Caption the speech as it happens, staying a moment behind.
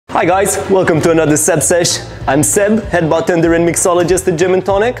Hi guys, welcome to another Seb Sesh. I'm Seb, head bartender and mixologist at Gin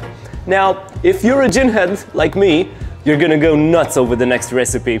Tonic. Now, if you're a gin head like me, you're gonna go nuts over the next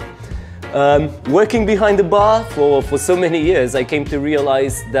recipe. Working behind the bar for so many years, I came to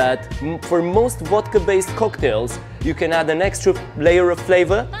realize that for most vodka-based cocktails, you can add an extra layer of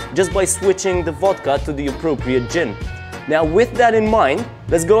flavor just by switching the vodka to the appropriate gin. Now, with that in mind,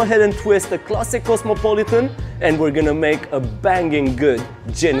 let's go ahead and twist a classic Cosmopolitan, and we're gonna make a banging good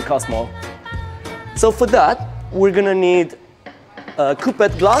gin Cosmo. So for that, we're gonna need a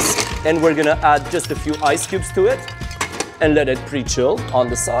coupette glass, and we're gonna add just a few ice cubes to it and let it pre-chill on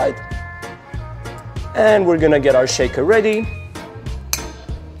the side. And we're gonna get our shaker ready.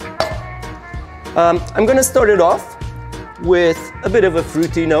 I'm gonna start it off with a bit of a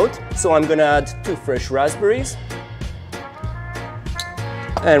fruity note. So I'm gonna add 2 fresh raspberries.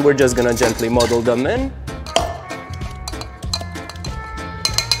 And we're just gonna gently muddle them in.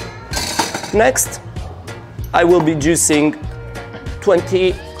 Next, I will be juicing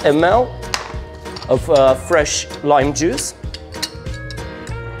 20 ml of fresh lime juice.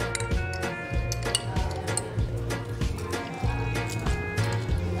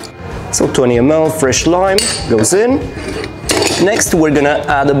 So 20 ml fresh lime goes in. Next, we're gonna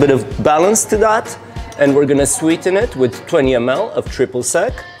add a bit of balance to that, and we're gonna sweeten it with 20 ml of triple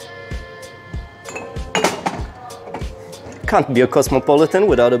sec. Can't be a Cosmopolitan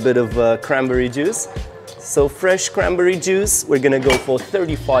without a bit of cranberry juice. So fresh cranberry juice, we're gonna go for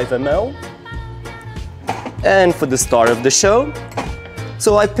 35 ml. And for the star of the show,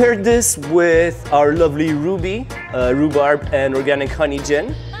 so I paired this with our lovely ruby, rhubarb and organic honey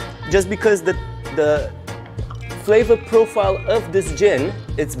gin, just because the flavor profile of this gin,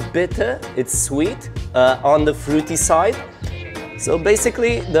 it's bitter, it's sweet, on the fruity side. So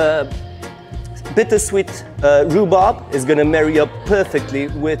basically the bittersweet rhubarb is gonna marry up perfectly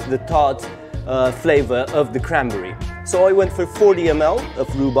with the tart flavor of the cranberry. So I went for 40 ml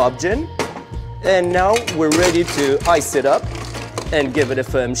of rhubarb gin, and now we're ready to ice it up and give it a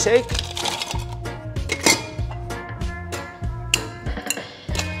firm shake.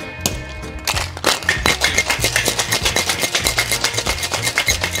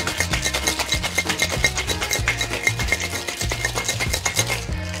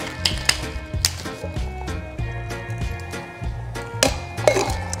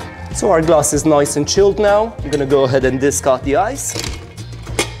 So our glass is nice and chilled now. I'm gonna go ahead and discard the ice.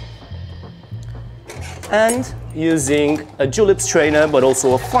 And using a julep strainer, but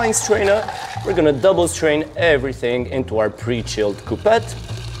also a fine strainer, we're gonna double strain everything into our pre-chilled coupette.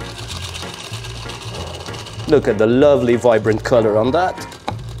 Look at the lovely vibrant color on that.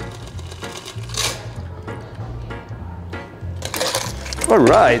 All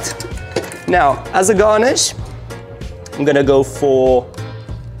right. Now, as a garnish, I'm gonna go for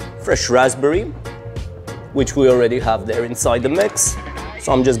fresh raspberry, which we already have there inside the mix.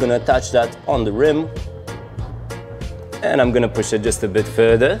 So I'm just gonna attach that on the rim. And I'm gonna push it just a bit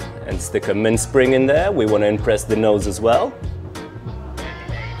further and stick a mint spring in there. We wanna impress the nose as well.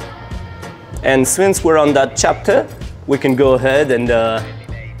 And since we're on that chapter, we can go ahead and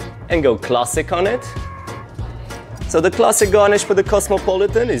go classic on it. So the classic garnish for the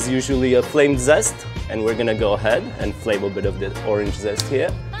Cosmopolitan is usually a flamed zest, and we're gonna go ahead and flame a bit of the orange zest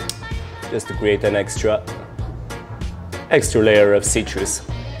here, just to create an extra layer of citrus.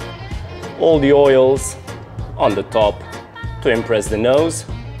 All the oils on the top to impress the nose.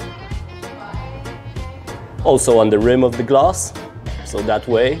 Also on the rim of the glass, so that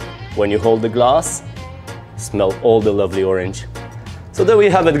way, when you hold the glass, smell all the lovely orange. So there we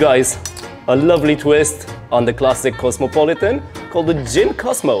have it, guys. A lovely twist on the classic Cosmopolitan called the Gin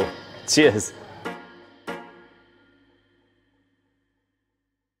Cosmo. Cheers.